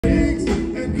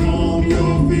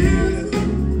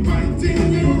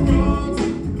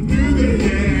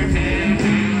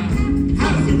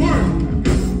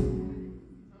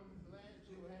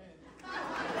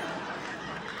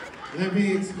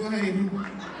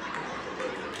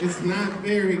It's not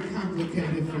very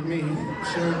complicated for me,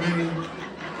 Sherman.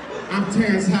 I'm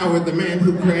Terrence Howard, the man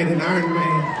who created Iron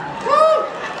Man. Woo!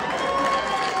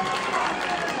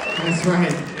 That's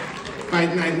right.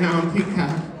 Fight night now on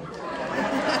Peacock.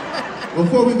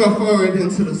 Before we go forward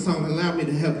into the song, allow me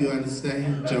to help you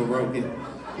understand Joe Rogan.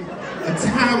 A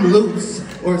time loops,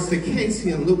 or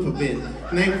Circassian loop event,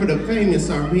 named for the famous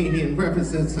Armenian,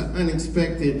 represents an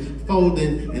unexpected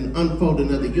folding and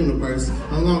unfolding of the universe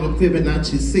along a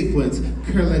Fibonacci sequence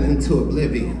curling into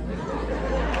oblivion.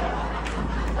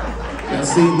 Y'all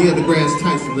see Neil deGrasse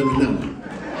Tyson, let me know.